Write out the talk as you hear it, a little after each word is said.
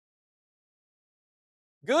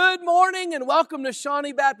Good morning and welcome to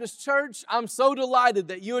Shawnee Baptist Church. I'm so delighted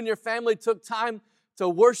that you and your family took time to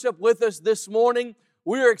worship with us this morning.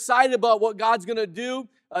 We're excited about what God's going to do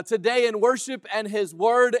today in worship and His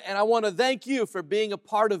Word, and I want to thank you for being a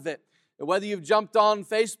part of it. Whether you've jumped on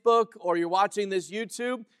Facebook or you're watching this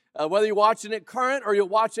YouTube, whether you're watching it current or you'll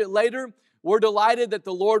watch it later, we're delighted that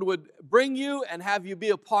the Lord would bring you and have you be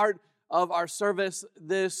a part of our service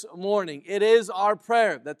this morning. It is our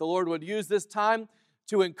prayer that the Lord would use this time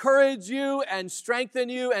to encourage you and strengthen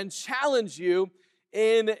you and challenge you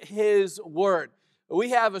in His Word. We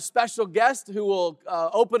have a special guest who will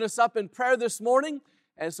open us up in prayer this morning.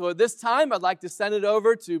 And so at this time, I'd like to send it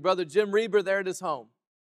over to Brother Jim Reber there at his home.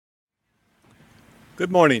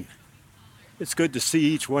 Good morning. It's good to see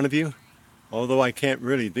each one of you, although I can't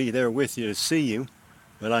really be there with you to see you,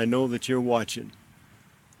 but I know that you're watching.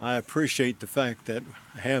 I appreciate the fact that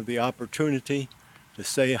I have the opportunity to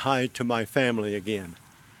say hi to my family again.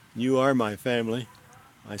 You are my family,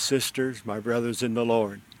 my sisters, my brothers in the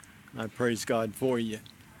Lord. I praise God for you.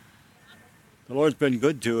 The Lord's been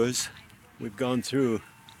good to us. We've gone through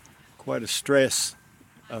quite a stress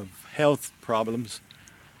of health problems,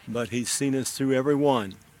 but He's seen us through every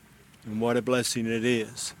one, and what a blessing it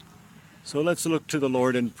is. So let's look to the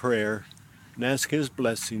Lord in prayer and ask His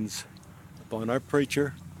blessings upon our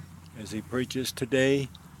preacher as he preaches today,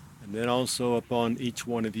 and then also upon each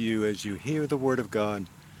one of you as you hear the Word of God.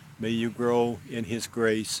 May you grow in His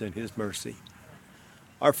grace and His mercy.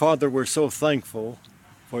 Our Father, we're so thankful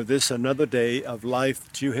for this another day of life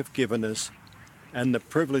that you have given us and the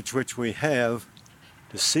privilege which we have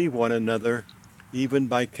to see one another even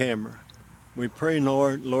by camera. We pray,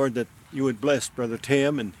 Lord, that you would bless Brother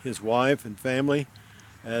Tim and his wife and family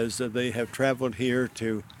as they have traveled here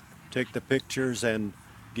to take the pictures and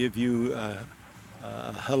give you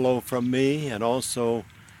hello from me, and also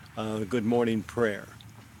good morning prayer.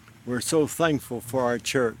 We're so thankful for our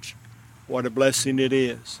church. What a blessing it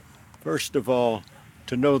is. First of all,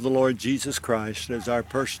 to know the Lord Jesus Christ as our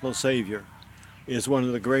personal Savior is one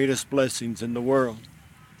of the greatest blessings in the world.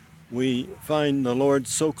 We find the Lord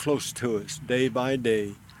so close to us day by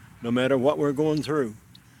day, no matter what we're going through.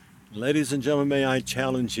 Ladies and gentlemen, may I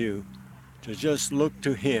challenge you to just look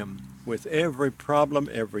to Him with every problem,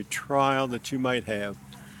 every trial that you might have.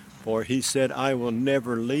 For He said, I will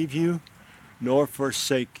never leave you nor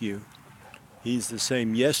forsake you. He's the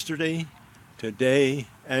same yesterday, today,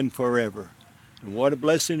 and forever. And what a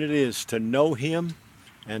blessing it is to know Him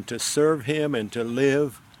and to serve Him and to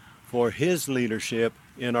live for His leadership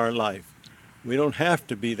in our life. We don't have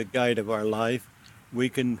to be the guide of our life. We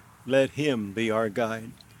can let Him be our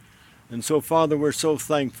guide. And so, Father, we're so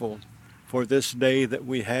thankful for this day that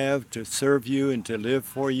we have to serve you and to live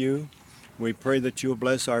for you. We pray that you'll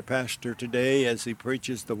bless our pastor today as he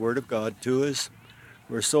preaches the Word of God to us.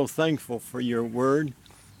 We're so thankful for your Word,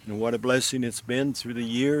 and what a blessing it's been through the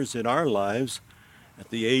years in our lives. At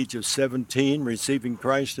the age of 17, receiving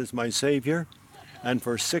Christ as my Savior, and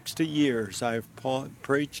for 60 years I've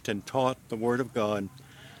preached and taught the Word of God,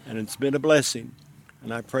 and it's been a blessing,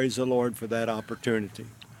 and I praise the Lord for that opportunity.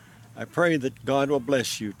 I pray that God will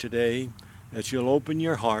bless you today, that you'll open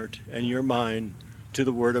your heart and your mind to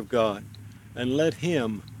the Word of God, and let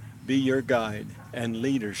Him be your guide and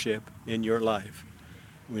leadership in your life.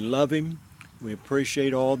 We love Him. We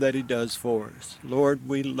appreciate all that He does for us. Lord,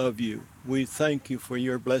 we love you. We thank you for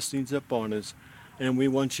your blessings upon us, and we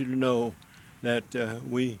want you to know that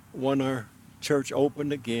we want our church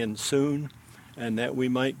opened again soon, and that we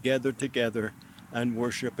might gather together and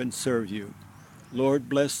worship and serve you. Lord,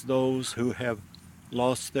 bless those who have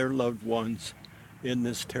lost their loved ones in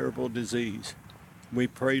this terrible disease. We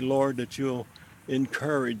pray, Lord, that you'll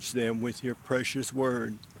encourage them with your precious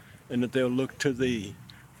word, and that they'll look to thee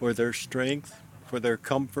for their strength, for their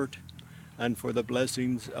comfort, and for the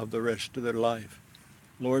blessings of the rest of their life.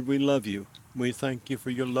 Lord, we love you. We thank you for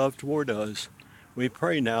your love toward us. We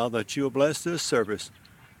pray now that you'll bless this service,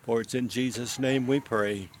 for it's in Jesus' name we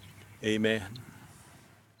pray. Amen.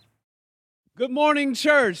 Good morning,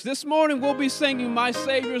 church. This morning we'll be singing My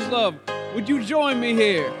Savior's Love. Would you join me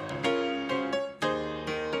here?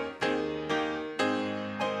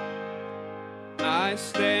 I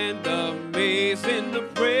stand amazed in the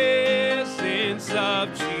presence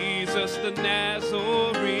of Jesus the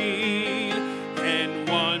Nazarene, and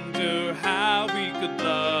wonder how He could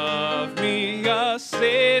love me, a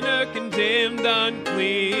sinner condemned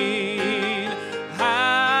unclean.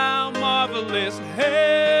 How marvelous,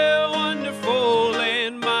 how wonderful,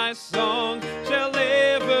 and my song shall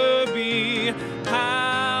ever be.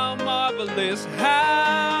 How marvelous,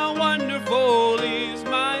 how wonderful is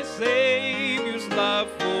my Savior's love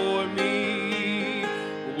for me.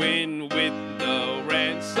 when with the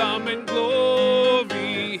ransom and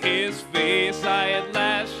glory his face I at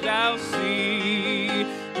last shall see.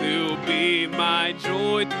 There'll be my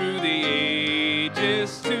joy through the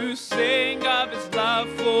ages to sing of his love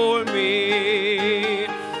for me.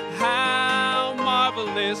 How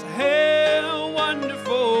marvelous, how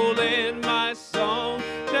wonderful, and my song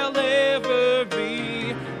shall ever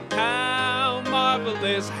be. How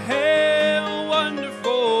marvelous, how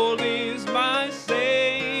wonderful is my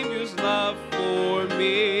Savior's love for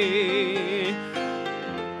me.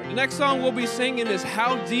 The next song we'll be singing is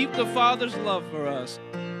How Deep the Father's Love for Us.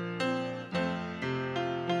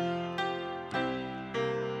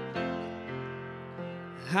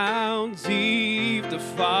 How deep the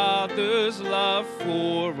Father's love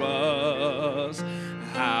for us,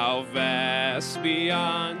 how vast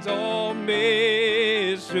beyond all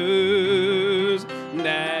measures,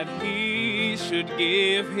 that he should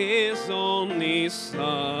give his only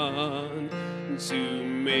Son to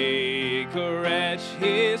make a wretch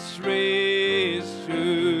his treasure.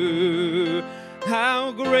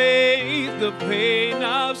 How great the pain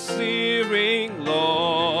of searing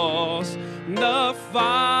loss, the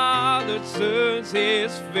Father turns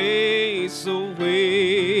his face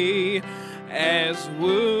away, as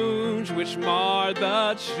wounds which mar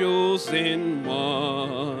the chosen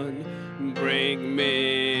one bring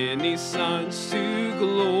many sons to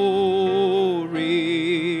glory.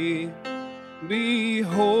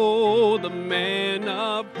 Behold the man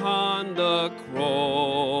upon the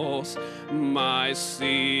cross, my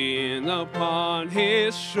sin upon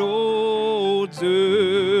his shoulders.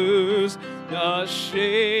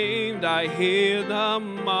 Ashamed I hear the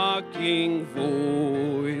mocking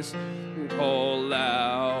voice call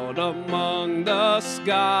out among the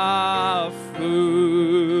scoffers.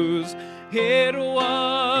 It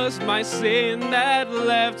was my sin that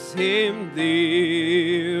left him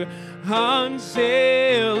there,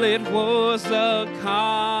 until it was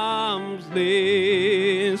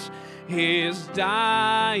accomplished. His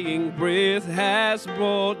dying breath has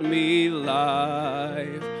brought me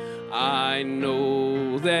life. I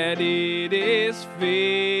know that it is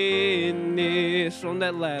finished. On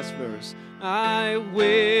that last verse, I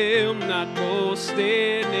will not boast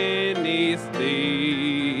in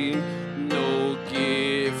anything, no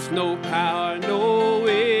gift, no power, no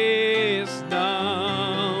wisdom,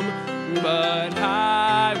 but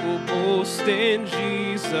I will boast in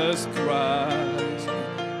Jesus Christ,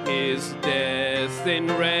 his death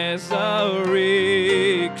and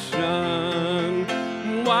resurrection.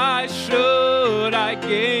 Why should I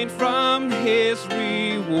gain from his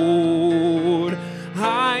reward?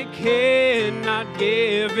 I cannot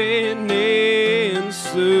give an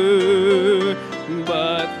answer,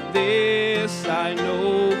 but this I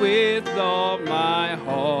know with all my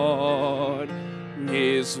heart,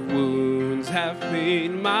 his wounds have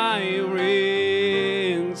paid my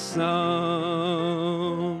ransom.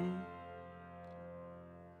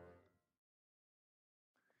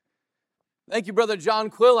 Thank you, Brother John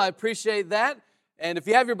Quill. I appreciate that. And if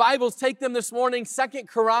you have your Bibles, take them this morning, 2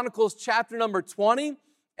 Chronicles chapter number 20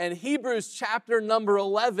 and Hebrews chapter number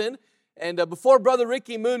 11. And before Brother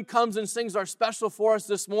Ricky Moon comes and sings our special for us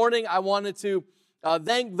this morning, I wanted to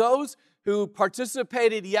thank those who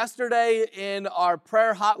participated yesterday in our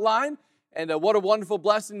prayer hotline. And what a wonderful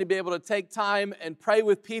blessing to be able to take time and pray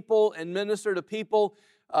with people and minister to people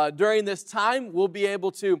during this time. We'll be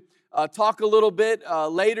able to talk a little bit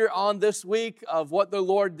later on this week of what the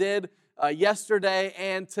Lord did yesterday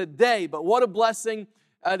and today. But what a blessing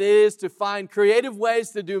it is to find creative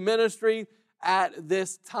ways to do ministry at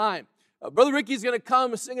this time. Brother Ricky's going to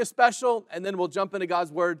come and sing a special, and then we'll jump into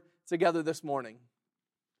God's Word together this morning.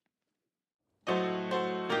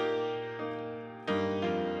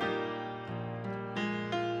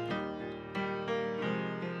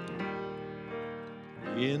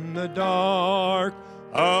 In the dark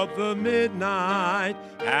of the midnight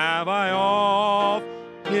have I oft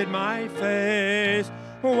hid my face,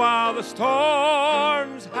 while the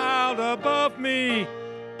storms howled above me,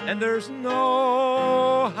 and there's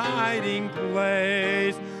no hiding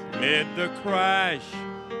place. Mid the crash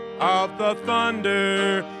of the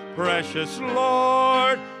thunder, precious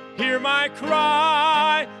Lord, hear my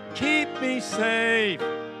cry, keep me safe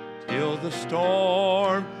till the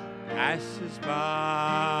storm passes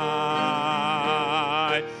by,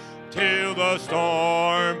 till the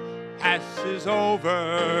storm passes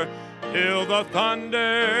over, till the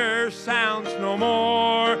thunder sounds no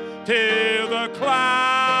more, till the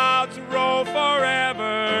clouds roll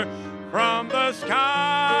forever from the sky.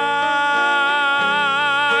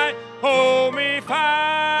 Hold me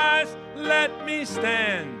fast, let me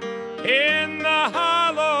stand in the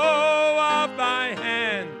hollow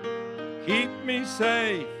me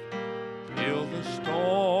safe till the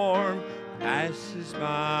storm passes by.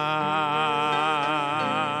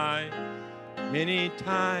 Many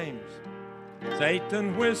times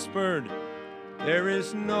Satan whispered, there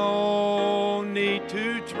is no need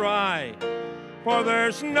to try, for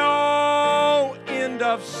there's no end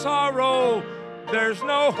of sorrow, there's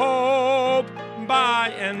no hope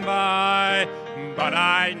by and by. But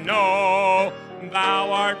I know thou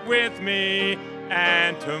art with me,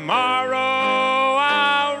 and tomorrow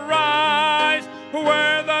I'll rise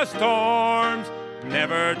where the storms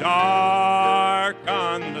never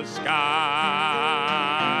darken the skies.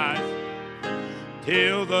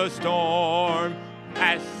 Till the storm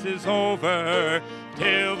passes over,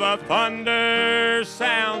 till the thunder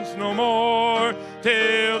sounds no more,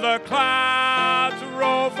 till the clouds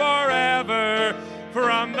roll forever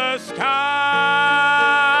from the sky.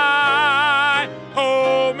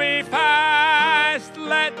 Hold me fast,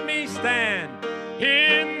 let me stand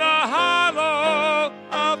in the hollow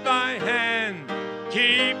of thy hand.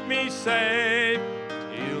 Keep me safe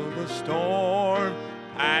till the storm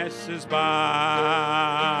passes by.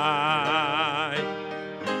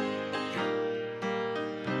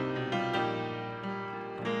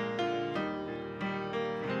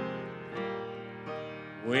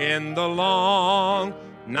 When the long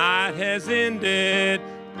night has ended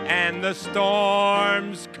and the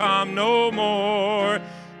storms come no more,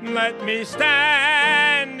 let me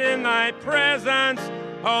stand in thy presence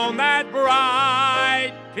on that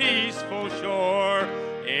bright, peaceful shore,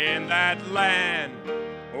 in that land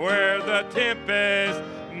where the tempest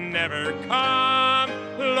never comes.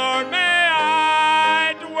 Lord, may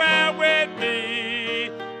I dwell with thee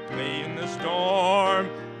when the storm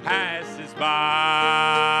passes by.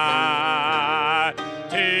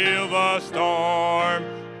 Till the storm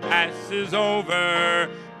passes over,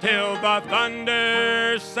 till the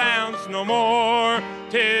thunder sounds no more,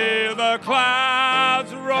 till the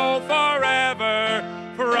clouds roll forever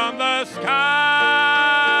from the sky.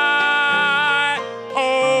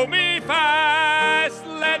 Hold me fast,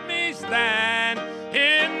 let me stand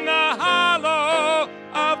in the hollow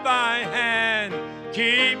of thy hand.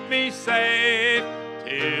 Keep me safe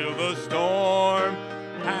till the storm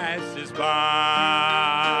passes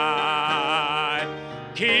by.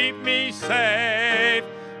 Keep me safe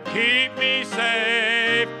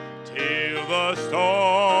till the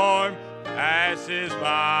storm passes by.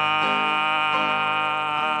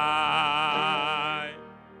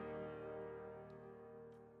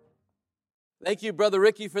 Thank you, Brother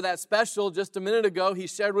Ricky, for that special. Just a minute ago, he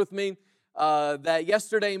shared with me that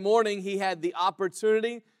yesterday morning he had the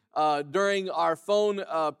opportunity during our phone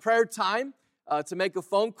prayer time to make a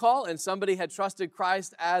phone call, and somebody had trusted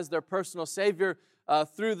Christ as their personal Savior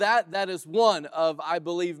through that. That is one of, I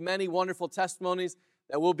believe, many wonderful testimonies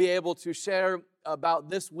that we'll be able to share about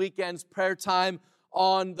this weekend's prayer time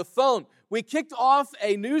on the phone. We kicked off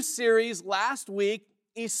a new series last week,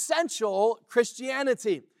 Essential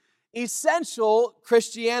Christianity. Essential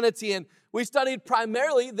Christianity, and we studied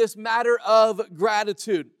primarily this matter of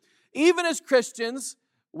gratitude. Even as Christians,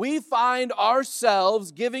 we find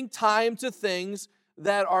ourselves giving time to things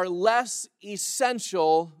that are less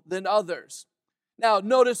essential than others. Now,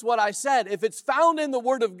 notice what I said. If it's found in the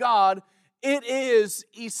Word of God, it is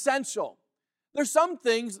essential. There's some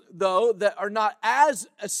things, though, that are not as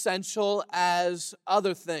essential as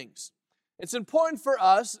other things. It's important for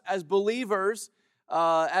us as believers,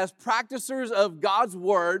 as practicers of God's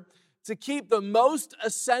Word, to keep the most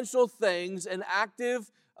essential things an active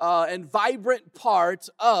and vibrant part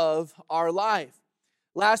of our life.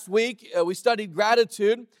 Last week, we studied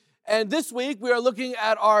gratitude, and this week we are looking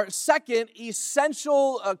at our second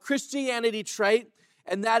essential Christianity trait,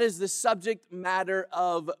 and that is the subject matter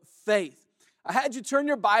of faith. I had you turn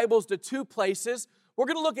your Bibles to two places. We're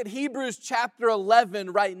going to look at Hebrews chapter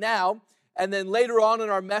 11 right now, and then later on in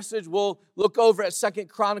our message, we'll look over at 2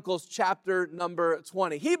 Chronicles chapter number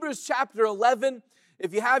 20. Hebrews chapter 11,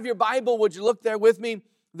 if you have your Bible, would you look there with me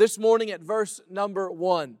this morning at verse number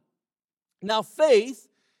 1. Now faith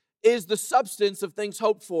is the substance of things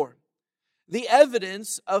hoped for, the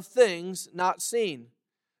evidence of things not seen.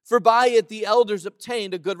 For by it the elders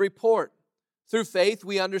obtained a good report. Through faith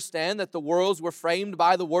we understand that the worlds were framed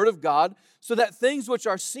by the word of God, so that things which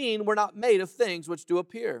are seen were not made of things which do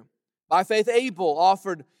appear. By faith Abel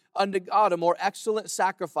offered unto God a more excellent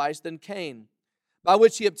sacrifice than Cain, by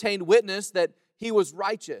which he obtained witness that he was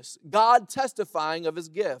righteous, God testifying of his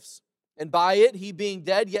gifts. And by it he being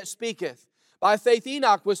dead yet speaketh. By faith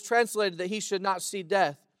Enoch was translated that he should not see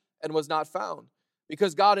death, and was not found,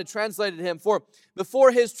 because God had translated him. For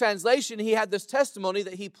before his translation he had this testimony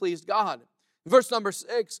that he pleased God. Verse number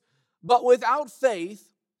 6, But without faith,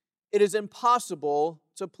 it is impossible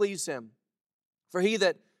to please him. For he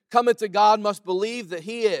that cometh to God must believe that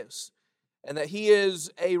he is, and that he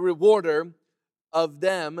is a rewarder of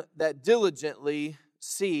them that diligently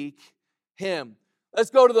seek him. Let's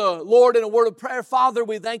go to the Lord in a word of prayer. Father,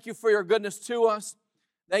 we thank you for your goodness to us.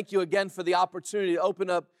 Thank you again for the opportunity to open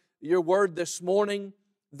up your word this morning.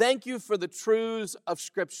 Thank you for the truths of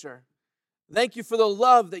Scripture. Thank you for the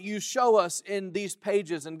love that you show us in these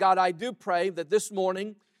pages. And God, I do pray that this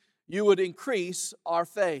morning you would increase our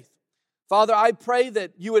faith. Father, I pray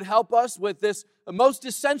that you would help us with this most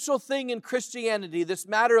essential thing in Christianity, this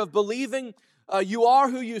matter of believing you are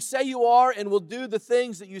who you say you are and will do the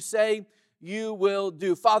things that you say you will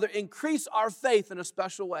do. Father, increase our faith in a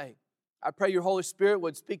special way. I pray your Holy Spirit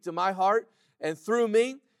would speak to my heart and through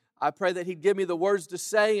me. I pray that he'd give me the words to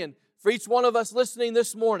say. And for each one of us listening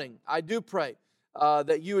this morning, I do pray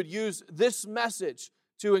that you would use this message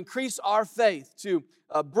to increase our faith, to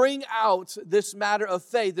bring out this matter of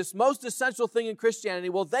faith, this most essential thing in Christianity.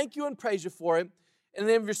 Well, thank you and praise you for it. In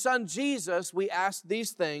the name of your Son, Jesus, we ask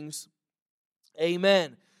these things.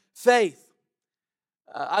 Amen. Faith.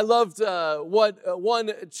 I loved what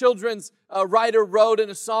one children's writer wrote in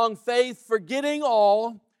a song, "Faith, forgetting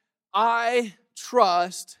all, I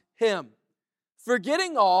trust him."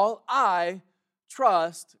 Forgetting all, I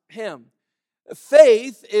trust him.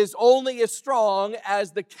 Faith is only as strong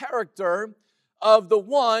as the character of the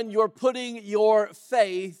one you're putting your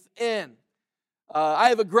faith in. I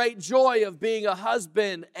have a great joy of being a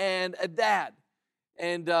husband and a dad.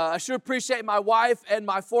 And I sure appreciate my wife and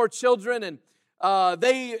my 4 children. And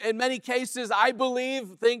they, in many cases, I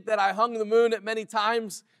believe, think that I hung the moon at many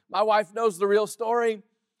times. My wife knows the real story.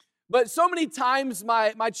 But so many times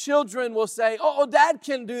my children will say, oh, Dad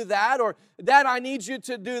can do that, or Dad, I need you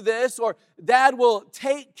to do this, or Dad will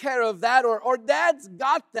take care of that, or Dad's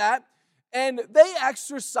got that. And they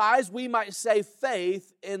exercise, we might say,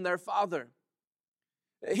 faith in their father.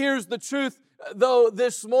 Here's the truth, though,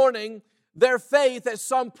 this morning. Their faith at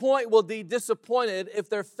some point will be disappointed if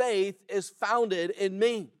their faith is founded in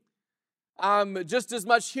me. I'm just as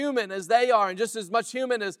much human as they are, and just as much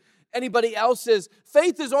human as anybody else is.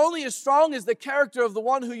 Faith is only as strong as the character of the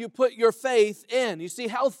one who you put your faith in. You see,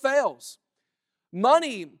 health fails.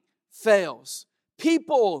 Money fails.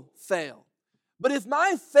 People fail. But if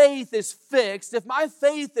my faith is fixed, if my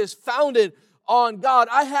faith is founded on God,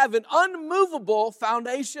 I have an unmovable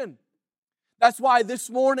foundation. That's why this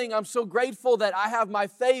morning I'm so grateful that I have my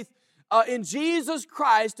faith in Jesus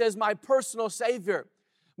Christ as my personal Savior.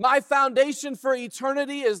 My foundation for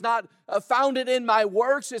eternity is not founded in my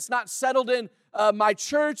works. It's not settled in my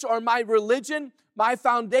church or my religion. My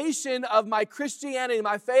foundation of my Christianity,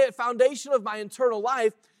 my foundation of my eternal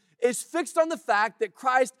life is fixed on the fact that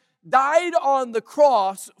Christ died on the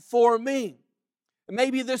cross for me.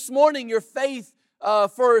 Maybe this morning your faith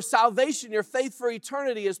for salvation, your faith for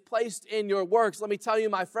eternity is placed in your works. Let me tell you,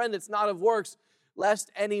 my friend, it's not of works,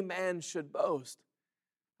 lest any man should boast.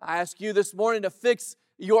 I ask you this morning to fix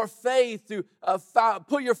your faith, to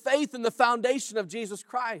put your faith in the foundation of Jesus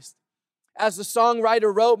Christ. As the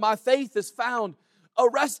songwriter wrote, my faith is found a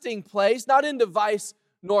resting place, not in device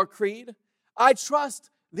nor creed. I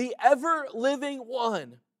trust the ever-living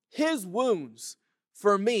one. His wounds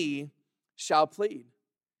for me shall plead.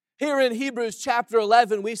 Here in Hebrews chapter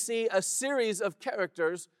 11, we see a series of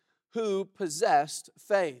characters who possessed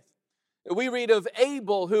faith. We read of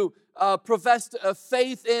Abel, who professed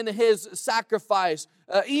faith in his sacrifice.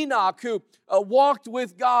 Enoch, who walked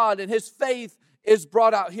with God, and his faith is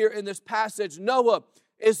brought out here in this passage. Noah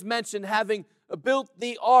is mentioned having built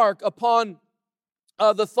the ark upon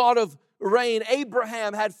the thought of rain.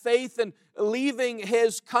 Abraham had faith in leaving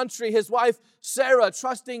his country. His wife Sarah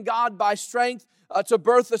trusting God by strength to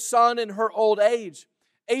birth a son in her old age.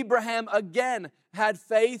 Abraham again had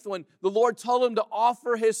faith when the Lord told him to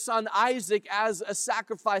offer his son Isaac as a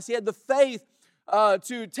sacrifice. He had the faith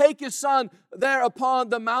to take his son there upon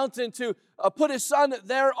the mountain, to put his son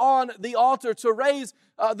there on the altar, to raise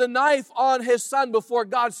the knife on his son before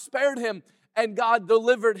God spared him and God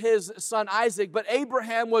delivered his son Isaac. But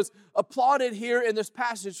Abraham was applauded here in this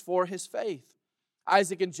passage for his faith.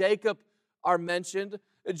 Isaac and Jacob are mentioned.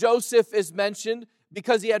 Joseph is mentioned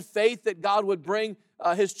because he had faith that God would bring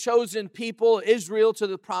his chosen people, Israel, to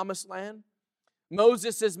the promised land.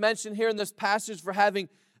 Moses is mentioned here in this passage for having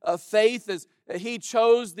faith as he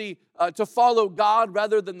chose to follow God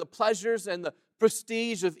rather than the pleasures and the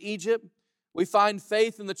prestige of Egypt. We find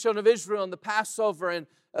faith in the children of Israel in the Passover and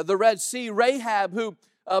the Red Sea. Rahab, who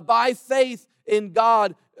by faith in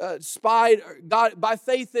God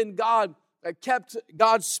kept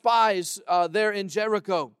God's spies there in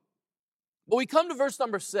Jericho. But we come to verse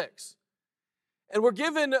number 6. And we're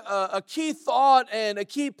given a key thought and a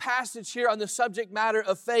key passage here on the subject matter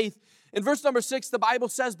of faith. In verse number 6, the Bible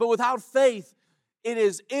says, "But without faith, it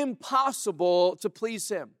is impossible to please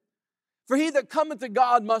him. For he that cometh to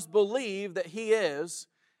God must believe that he is,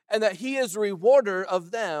 and that he is a rewarder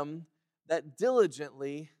of them that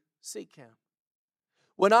diligently seek him."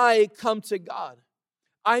 When I come to God,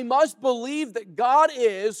 I must believe that God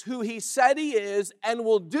is who he said he is and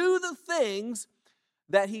will do the things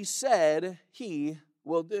that he said he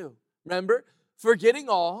will do. Remember, forgetting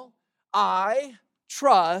all, I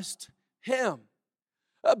trust him.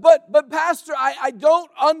 But Pastor, I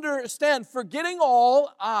don't understand. Forgetting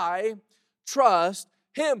all, I trust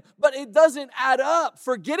him. But it doesn't add up.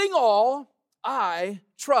 Forgetting all, I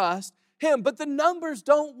trust him. But the numbers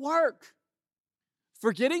don't work.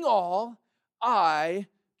 Forgetting all, I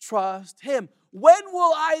trust him. When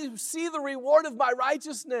will I see the reward of my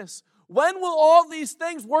righteousness? When will all these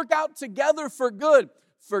things work out together for good?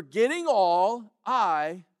 Forgetting all,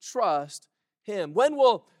 I trust him. When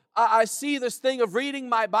will I see this thing of reading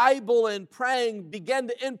my Bible and praying begin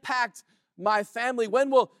to impact my family? When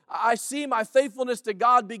will I see my faithfulness to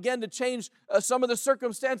God begin to change some of the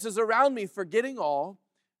circumstances around me? Forgetting all,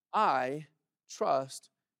 I trust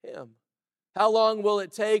him. How long will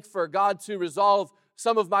it take for God to resolve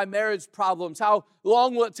some of my marriage problems? How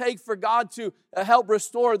long will it take for God to help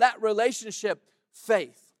restore that relationship?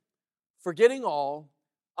 Faith. Forgetting all,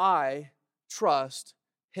 I trust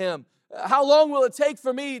him. How long will it take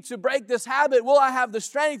for me to break this habit? Will I have the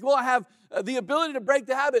strength? Will I have the ability to break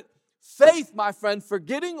the habit? Faith, my friend.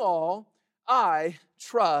 Forgetting all, I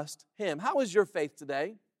trust him. How is your faith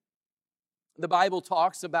today? The Bible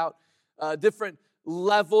talks about different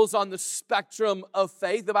levels on the spectrum of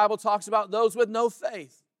faith. The Bible talks about those with no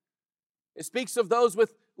faith. It speaks of those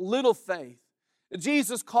with little faith.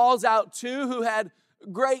 Jesus calls out two who had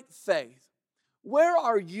great faith. Where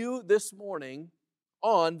are you this morning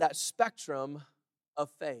on that spectrum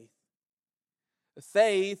of faith?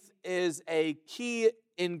 Faith is a key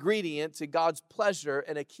ingredient to God's pleasure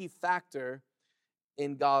and a key factor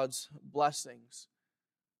in God's blessings.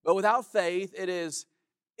 But without faith, it is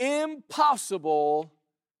impossible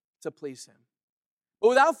to please him. But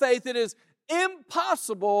without faith, it is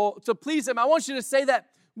impossible to please him. I want you to say that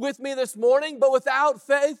with me this morning. But without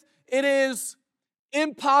faith, it is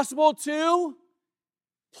impossible to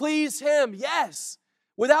please him. Yes.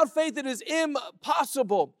 Without faith, it is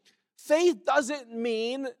impossible. Faith doesn't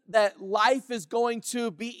mean that life is going to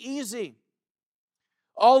be easy.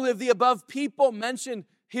 All of the above people mentioned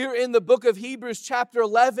here in the book of Hebrews chapter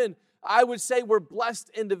 11, I would say were blessed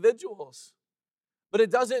individuals. But it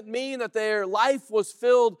doesn't mean that their life was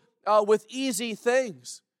filled with easy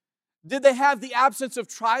things. Did they have the absence of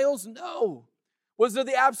trials? No. Was there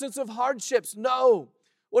the absence of hardships? No.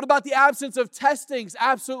 What about the absence of testings?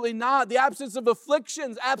 Absolutely not. The absence of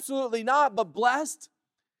afflictions? Absolutely not. But blessed?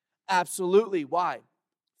 Absolutely. Why?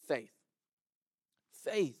 Faith.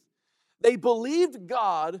 Faith. They believed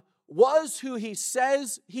God was who he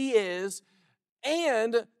says he is,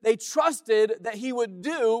 and they trusted that he would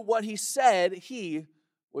do what he said he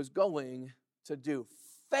was going to do.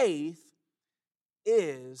 Faith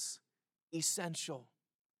is essential.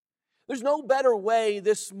 There's no better way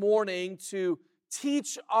this morning to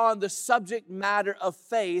teach on the subject matter of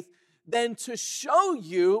faith than to show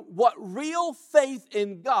you what real faith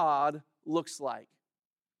in God looks like.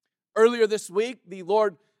 Earlier this week, the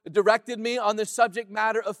Lord directed me on the subject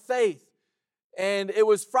matter of faith. And it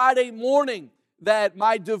was Friday morning that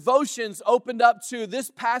my devotions opened up to this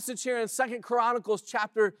passage here in 2 Chronicles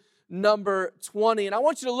chapter number 20. And I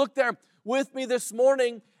want you to look there with me this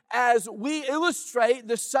morning as we illustrate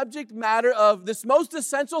the subject matter of this most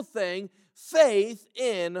essential thing, faith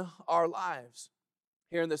in our lives.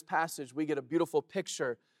 Here in this passage, we get a beautiful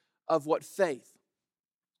picture of what faith,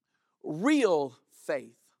 real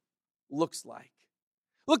faith, looks like.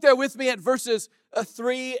 Look there with me at verses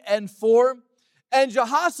 3 and 4. And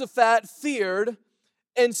Jehoshaphat feared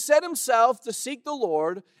and set himself to seek the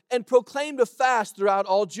Lord and proclaimed a fast throughout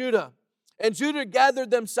all Judah. And Judah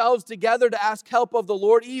gathered themselves together to ask help of the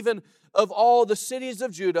Lord, even of all the cities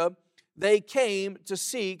of Judah. They came to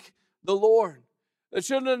seek the Lord. The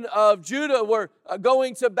children of Judah were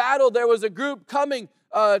going to battle. There was a group coming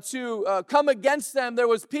to come against them. There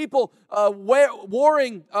was people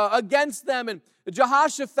warring against them. And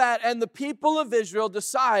Jehoshaphat and the people of Israel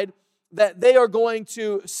decide that they are going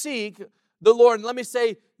to seek the Lord. And let me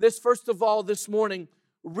say this first of all this morning.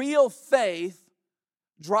 Real faith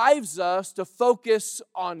drives us to focus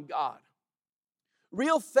on God.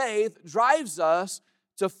 Real faith drives us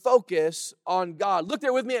to focus on God. Look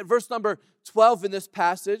there with me at verse number 12 in this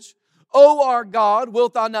passage. O our God,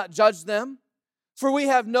 wilt thou not judge them? For we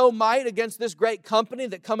have no might against this great company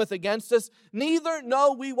that cometh against us, neither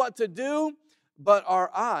know we what to do, but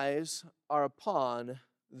our eyes are upon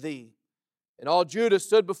thee. And all Judah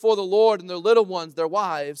stood before the Lord, and their little ones, their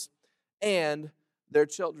wives, and their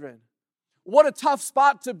children. What a tough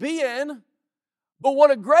spot to be in, but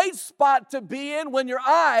what a great spot to be in when your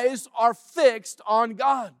eyes are fixed on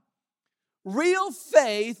God. Real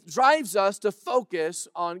faith drives us to focus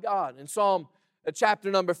on God. In Psalm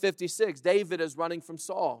chapter number 56, David is running from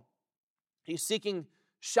Saul. He's seeking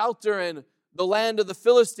shelter in the land of the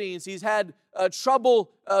Philistines. He's had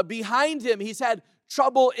trouble behind him. He's had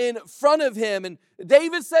trouble in front of him. And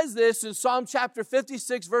David says this in Psalm chapter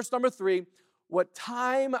 56, verse number 3, what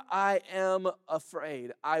time I am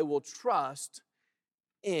afraid, I will trust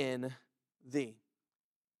in thee.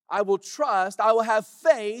 I will trust, I will have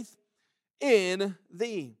faith in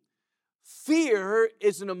thee. Fear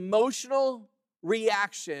is an emotional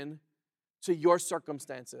reaction to your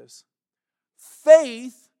circumstances.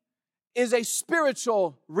 Faith is a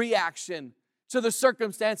spiritual reaction to the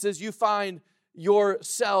circumstances you find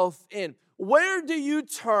yourself in. Where do you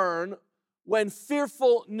turn when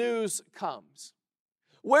fearful news comes?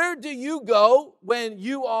 Where do you go when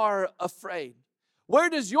you are afraid? Where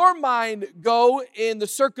does your mind go in the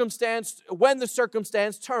circumstance when the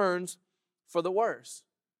circumstance turns for the worse?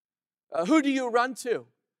 Who do you run to?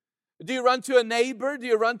 Do you run to a neighbor? Do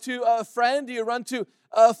you run to a friend? Do you run to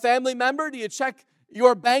a family member? Do you check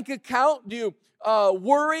your bank account? Do you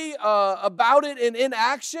worry about it in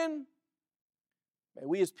inaction? May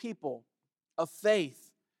we as people of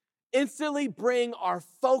faith instantly bring our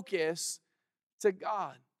focus to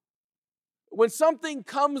God. When something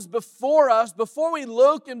comes before us, before we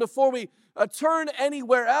look and before we turn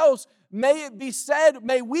anywhere else, may it be said,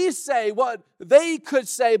 may we say what they could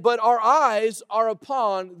say, but our eyes are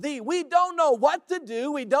upon thee. We don't know what to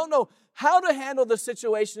do. We don't know how to handle the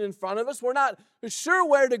situation in front of us. We're not sure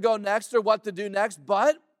where to go next or what to do next,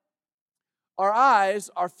 but our eyes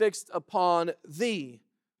are fixed upon thee,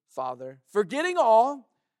 Father. Forgetting all,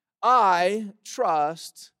 I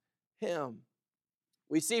trust him.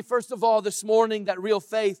 We see, first of all, this morning that real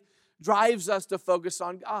faith drives us to focus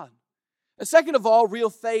on God. And second of all, real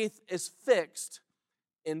faith is fixed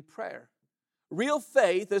in prayer. Real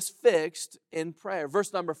faith is fixed in prayer.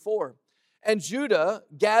 Verse number 4. And Judah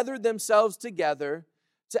gathered themselves together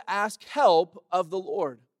to ask help of the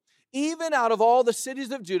Lord. Even out of all the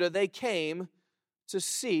cities of Judah, they came to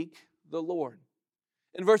seek the Lord.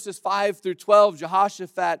 In verses 5 through 12,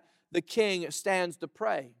 Jehoshaphat, the king, stands to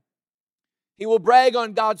pray. He will brag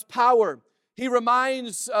on God's power. He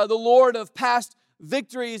reminds the Lord of past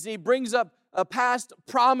victories. He brings up past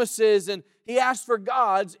promises, and he asks for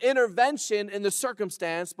God's intervention in the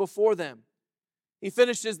circumstance before them. He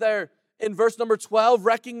finishes there in verse number 12,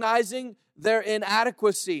 recognizing their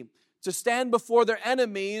inadequacy to stand before their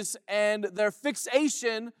enemies and their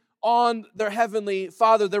fixation on their heavenly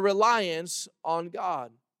Father, their reliance on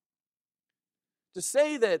God. To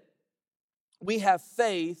say that we have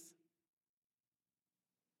faith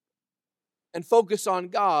and focus on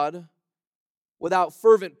God without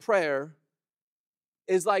fervent prayer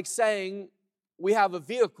is like saying we have a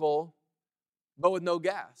vehicle but with no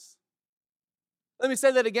gas. Let me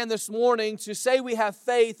say that again this morning. To say we have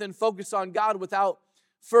faith and focus on God without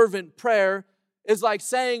fervent prayer is like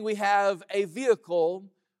saying we have a vehicle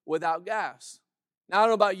without gas. Now, I don't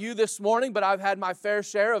know about you this morning, but I've had my fair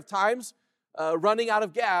share of times running out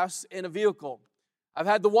of gas in a vehicle. I've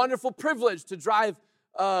had the wonderful privilege to drive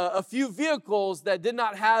a few vehicles that did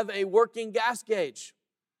not have a working gas gauge.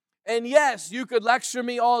 And yes, you could lecture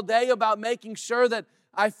me all day about making sure that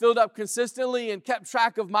I filled up consistently and kept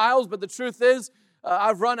track of miles, but the truth is,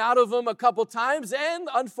 I've run out of them a couple times, and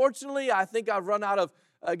unfortunately, I think I've run out of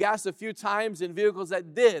gas a few times in vehicles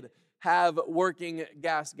that did have working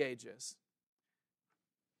gas gauges.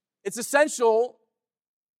 It's essential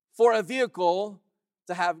for a vehicle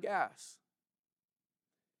to have gas.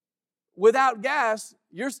 Without gas,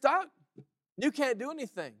 you're stuck. You can't do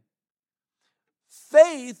anything.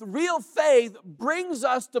 Faith, real faith, brings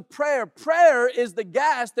us to prayer. Prayer is the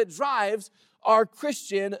gas that drives our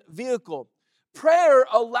Christian vehicle. Prayer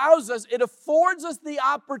allows us, it affords us the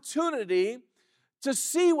opportunity to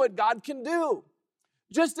see what God can do.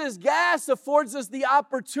 Just as gas affords us the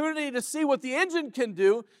opportunity to see what the engine can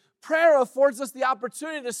do, prayer affords us the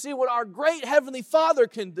opportunity to see what our great Heavenly Father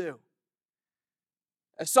can do.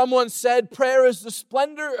 As someone said, prayer is the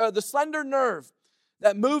slender nerve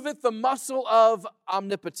that moveth the muscle of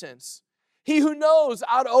omnipotence. He who knows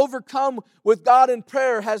how to overcome with God in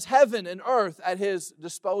prayer has heaven and earth at his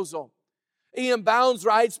disposal. E.M. Bounds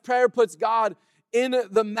writes, prayer puts God in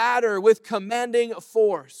the matter with commanding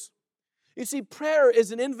force. You see, prayer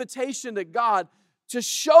is an invitation to God to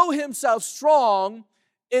show himself strong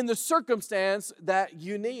in the circumstance that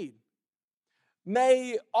you need.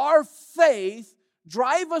 May our faith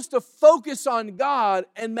drive us to focus on God,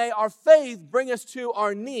 and may our faith bring us to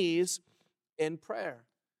our knees in prayer.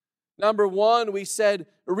 Number one, we said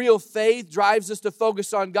real faith drives us to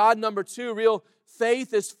focus on God. Number two, real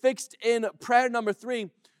faith is fixed in prayer. Number three,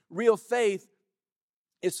 real faith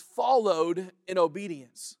is followed in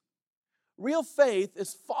obedience. Real faith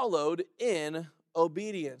is followed in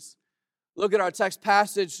obedience. Look at our text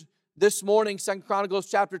passage this morning, 2 Chronicles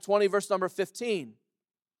chapter 20, verse number 15.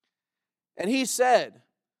 And he said,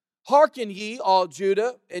 hearken ye, all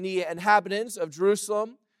Judah, and ye inhabitants of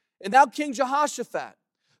Jerusalem, and thou King Jehoshaphat.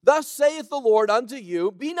 Thus saith the Lord unto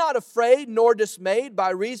you, be not afraid nor dismayed by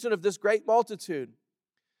reason of this great multitude.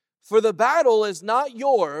 For the battle is not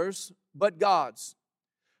yours, but God's.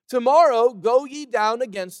 Tomorrow go ye down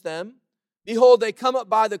against them. Behold, they come up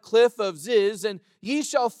by the cliff of Ziz, and ye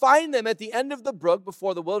shall find them at the end of the brook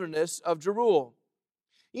before the wilderness of Jeruel.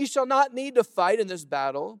 Ye shall not need to fight in this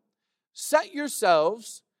battle. Set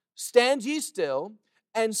yourselves, stand ye still,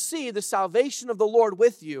 and see the salvation of the Lord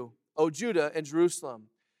with you, O Judah and Jerusalem.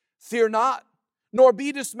 Fear not, nor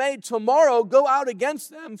be dismayed. Tomorrow go out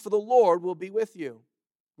against them, for the Lord will be with you.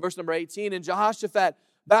 Verse number 18, and Jehoshaphat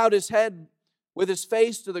bowed his head with his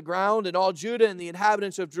face to the ground, and all Judah and the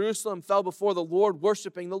inhabitants of Jerusalem fell before the Lord,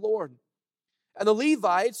 worshiping the Lord. And the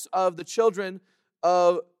Levites of the children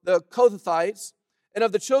of the Kohathites and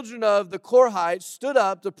of the children of the Korhites stood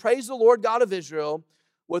up to praise the Lord God of Israel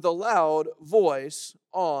with a loud voice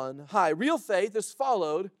on high. Real faith is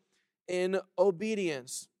followed in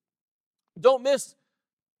obedience. Don't miss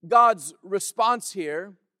God's response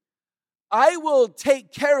here. I will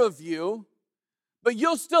take care of you, but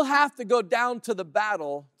you'll still have to go down to the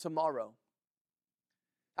battle tomorrow.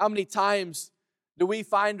 How many times do we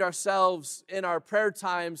find ourselves in our prayer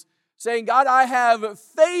times saying, God, I have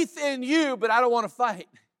faith in you, but I don't want to fight.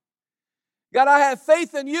 God, I have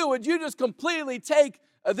faith in you. Would you just completely take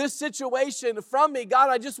this situation from me? God,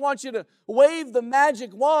 I just want you to wave the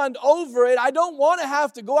magic wand over it. I don't want to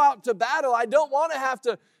have to go out to battle. I don't want to have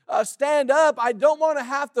to stand up. I don't want to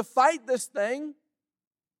have to fight this thing.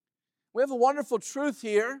 We have a wonderful truth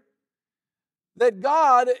here that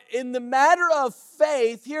God, in the matter of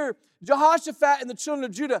faith, here, Jehoshaphat and the children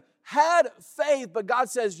of Judah had faith, but God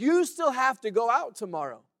says, you still have to go out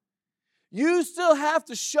tomorrow. You still have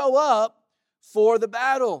to show up for the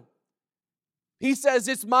battle. He says,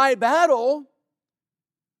 it's my battle,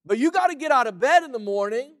 but you got to get out of bed in the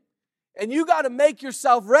morning and you got to make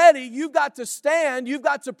yourself ready. You've got to stand. You've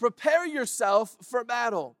got to prepare yourself for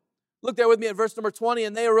battle. Look there with me at verse number 20.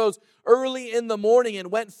 And they arose early in the morning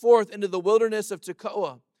and went forth into the wilderness of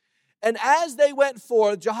Tekoa. And as they went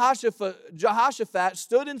forth, Jehoshaphat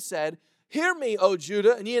stood and said, hear me, O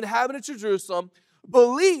Judah, and ye inhabitants of Jerusalem,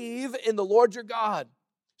 believe in the Lord your God.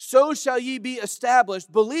 So shall ye be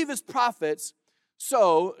established. Believe his prophets,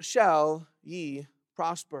 so shall ye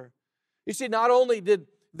prosper. You see, not only did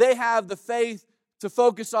they have the faith to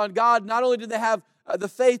focus on God, not only did they have the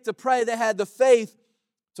faith to pray, they had the faith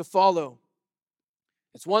to follow.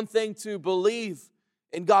 It's one thing to believe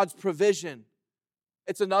in God's provision.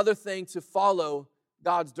 It's another thing to follow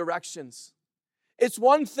God's directions. It's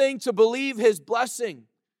one thing to believe his blessing.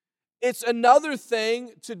 It's another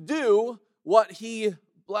thing to do what he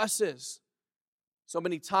blesses. So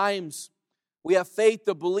many times we have faith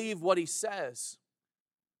to believe what he says,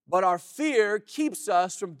 but our fear keeps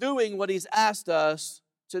us from doing what he's asked us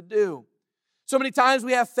to do. So many times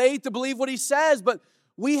we have faith to believe what he says, but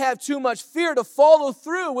we have too much fear to follow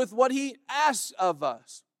through with what he asks of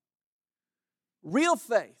us. Real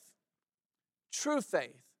faith, true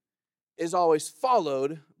faith, is always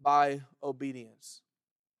followed by obedience.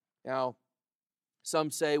 Now, some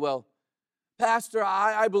say, well, Pastor,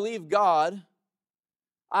 I believe God.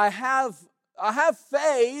 I have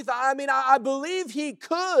faith. I believe he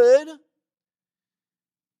could.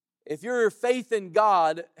 If your faith in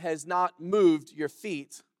God has not moved your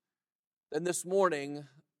feet, then this morning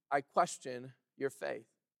I question your faith.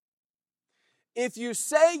 If you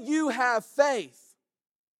say you have faith,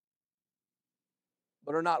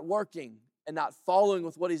 but are not working and not following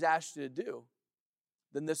with what he's asked you to do,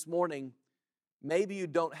 then this morning, maybe you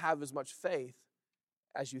don't have as much faith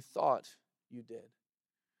as you thought you did.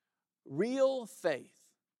 Real faith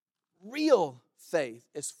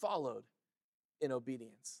is followed in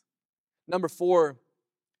obedience. Number 4,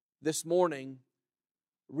 this morning,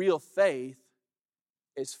 real faith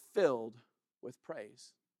is filled with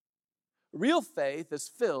praise. Real faith is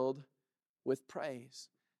filled with praise.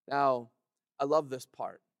 Now, I love this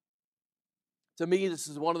part. To me, this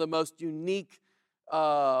is one of the most unique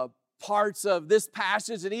parts of this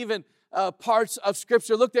passage and even parts of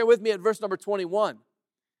Scripture. Look there with me at verse number 21.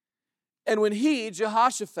 And when he,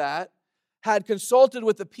 Jehoshaphat, had consulted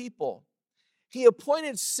with the people, he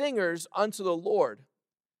appointed singers unto the Lord,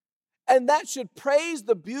 and that should praise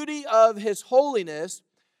the beauty of his holiness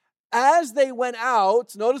as they went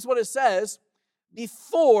out, notice what it says,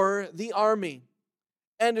 before the army,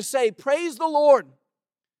 and to say, praise the Lord,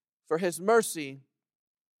 for his mercy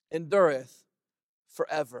endureth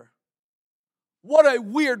forever. What a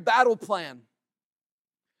weird battle plan.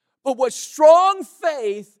 But what strong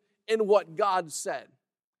faith in what God said.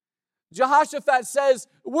 Jehoshaphat says,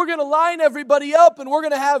 we're going to line everybody up and we're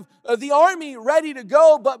going to have the army ready to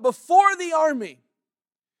go. But before the army,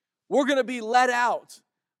 we're going to be led out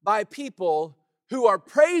by people who are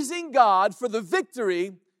praising God for the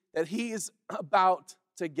victory that he's about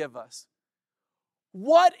to give us.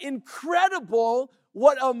 What incredible,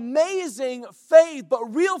 what amazing faith, but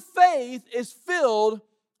real faith is filled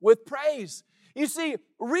with praise. You see,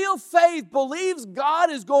 real faith believes God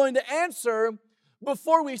is going to answer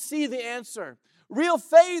before we see the answer. Real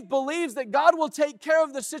faith believes that God will take care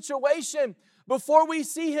of the situation before we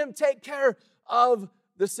see him take care of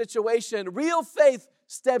the situation. Real faith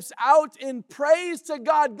steps out in praise to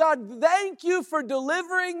God. God, thank you for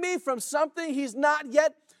delivering me from something he's not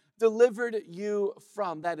yet delivered you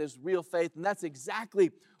from. That is real faith, and that's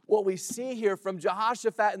exactly what we see here from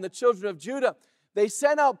Jehoshaphat and the children of Judah. They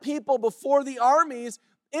sent out people before the armies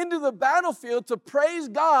into the battlefield to praise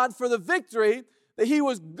God for the victory that he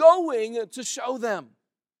was going to show them.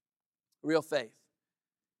 Real faith.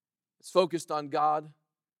 It's focused on God,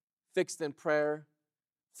 fixed in prayer,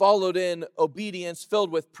 followed in obedience,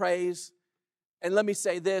 filled with praise. And let me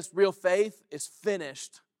say this, real faith is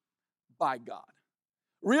finished by God.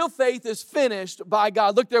 Real faith is finished by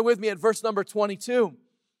God. Look there with me at verse number 22.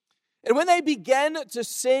 And when they began to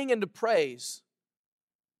sing and to praise,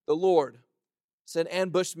 the Lord sent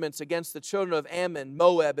ambushments against the children of Ammon,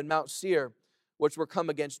 Moab, and Mount Seir, which were come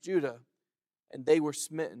against Judah, and they were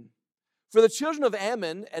smitten. For the children of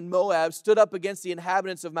Ammon and Moab stood up against the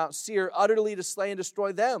inhabitants of Mount Seir, utterly to slay and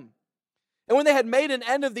destroy them. And when they had made an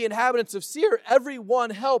end of the inhabitants of Seir, every one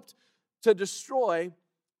helped to destroy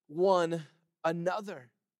one another.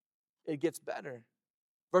 It gets better.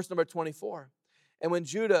 Verse number 24. And when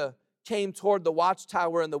Judah came toward the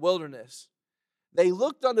watchtower in the wilderness, they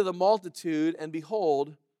looked unto the multitude, and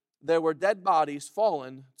behold, there were dead bodies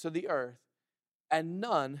fallen to the earth, and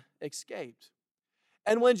none escaped.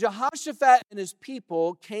 And when Jehoshaphat and his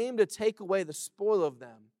people came to take away the spoil of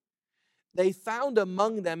them, they found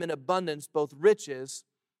among them in abundance both riches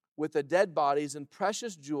with the dead bodies and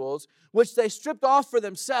precious jewels, which they stripped off for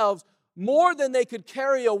themselves, more than they could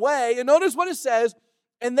carry away. And notice what it says,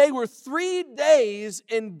 and they were 3 days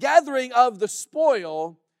in gathering of the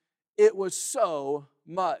spoil. It was so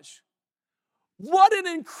much. What an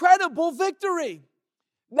incredible victory.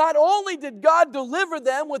 Not only did God deliver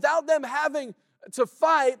them without them having to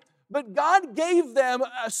fight, but God gave them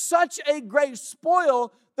such a great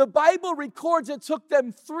spoil. The Bible records it took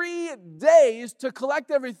them 3 days to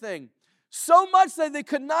collect everything. So much that they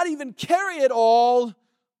could not even carry it all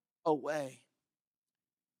away.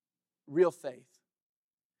 Real faith.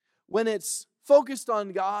 When it's focused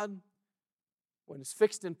on God, when it's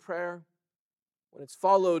fixed in prayer, when it's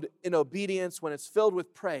followed in obedience, when it's filled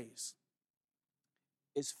with praise,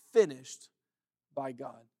 is finished by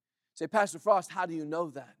God. Say, Pastor Frost, how do you know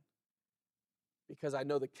that? Because I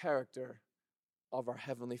know the character of our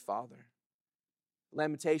Heavenly Father.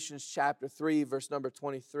 Lamentations chapter 3, verse number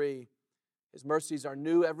 23. His mercies are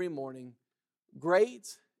new every morning.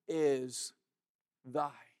 Great is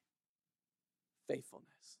thy faithfulness.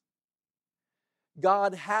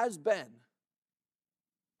 God has been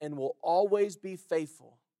and will always be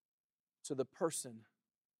faithful to the person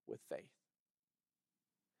with faith.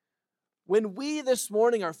 When we this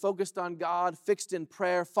morning are focused on God, fixed in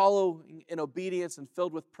prayer, following in obedience, and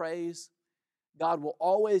filled with praise, God will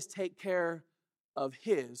always take care of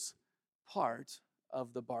his part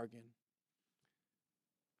of the bargain.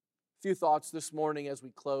 A few thoughts this morning as we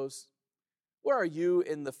close. Where are you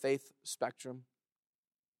in the faith spectrum?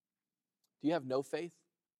 Do you have no faith?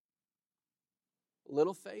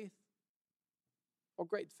 Little faith? Or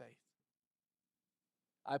great faith?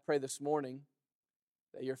 I pray this morning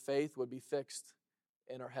that your faith would be fixed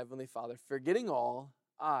in our Heavenly Father. Forgetting all,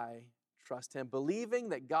 I trust Him, believing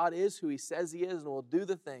that God is who He says He is and will do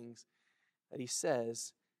the things that He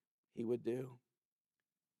says He would do.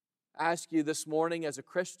 I ask you this morning as a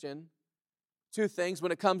Christian, two things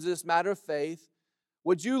when it comes to this matter of faith.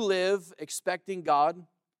 Would you live expecting God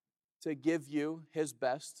to give you His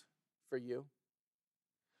best for you?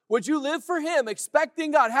 Would you live for Him,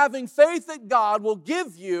 expecting God, having faith that God will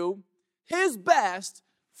give you His best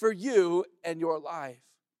for you and your life?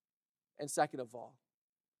 And second of all,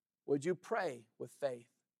 would you pray with faith,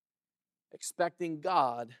 expecting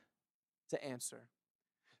God to answer?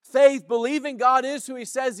 Faith, believing God is who He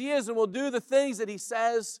says He is and will do the things that He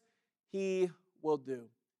says He will do.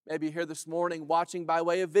 Maybe you're here this morning watching by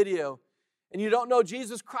way of video, and you don't know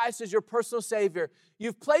Jesus Christ as your personal Savior.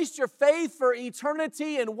 You've placed your faith for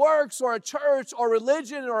eternity in works or a church or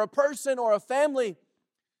religion or a person or a family,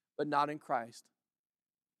 but not in Christ.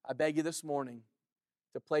 I beg you this morning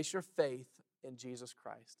to place your faith in Jesus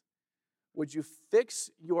Christ. Would you fix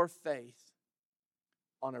your faith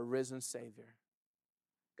on a risen Savior?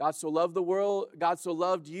 God so loved the world, God so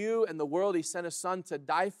loved you and the world, He sent His Son to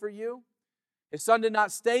die for you. His Son did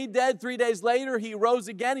not stay dead. 3 days later, He rose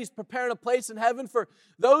again. He's preparing a place in heaven for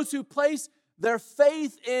those who place their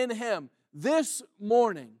faith in Him. This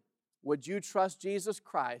morning, would you trust Jesus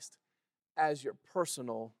Christ as your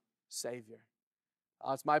personal Savior?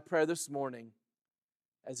 It's my prayer this morning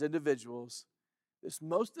as individuals, this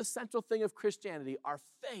most essential thing of Christianity, our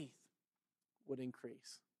faith would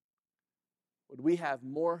increase. Would we have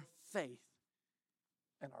more faith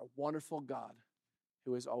in our wonderful God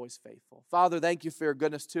who is always faithful? Father, thank You for Your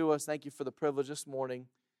goodness to us. Thank You for the privilege this morning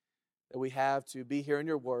that we have to be here in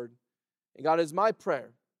Your Word. And God, it is my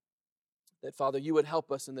prayer that, Father, You would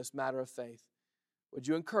help us in this matter of faith. Would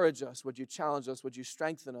You encourage us? Would You challenge us? Would You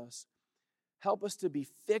strengthen us? Help us to be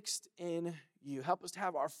fixed in You. Help us to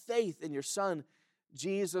have our faith in Your Son,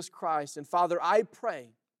 Jesus Christ. And Father, I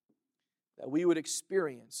pray that we would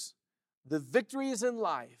experience the victories in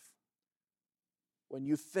life when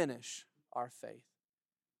You finish our faith,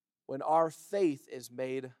 when our faith is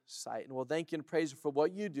made sight. And we'll thank You and praise You for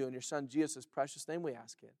what You do in Your Son Jesus' precious name we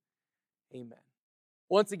ask it. Amen.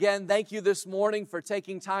 Once again, thank you this morning for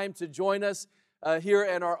taking time to join us here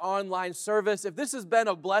in our online service. If this has been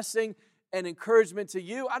a blessing and encouragement to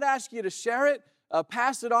you, I'd ask you to share it,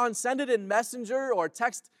 pass it on, send it in Messenger, or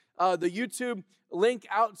text the YouTube link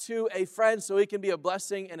out to a friend so it can be a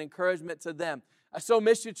blessing and encouragement to them. I so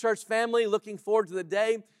miss you, church family. Looking forward to the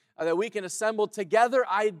day that we can assemble together.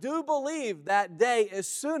 I do believe that day is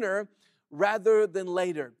sooner rather than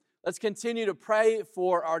later. Let's continue to pray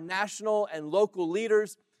for our national and local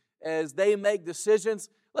leaders as they make decisions.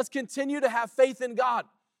 Let's continue to have faith in God,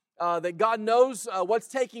 that God knows what's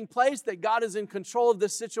taking place, that God is in control of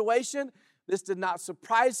this situation. This did not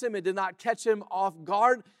surprise Him. It did not catch Him off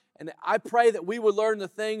guard. And I pray that we would learn the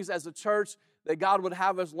things as a church that God would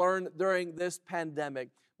have us learn during this pandemic.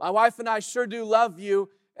 My wife and I sure do love you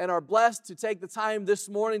and are blessed to take the time this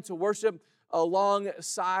morning to worship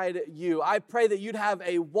alongside you. I pray that you'd have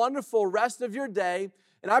a wonderful rest of your day.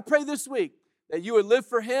 And I pray this week that you would live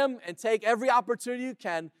for Him and take every opportunity you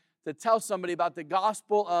can to tell somebody about the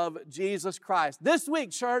gospel of Jesus Christ. This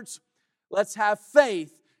week, church, let's have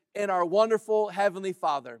faith in our wonderful Heavenly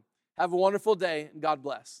Father. Have a wonderful day, and God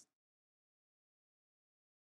bless.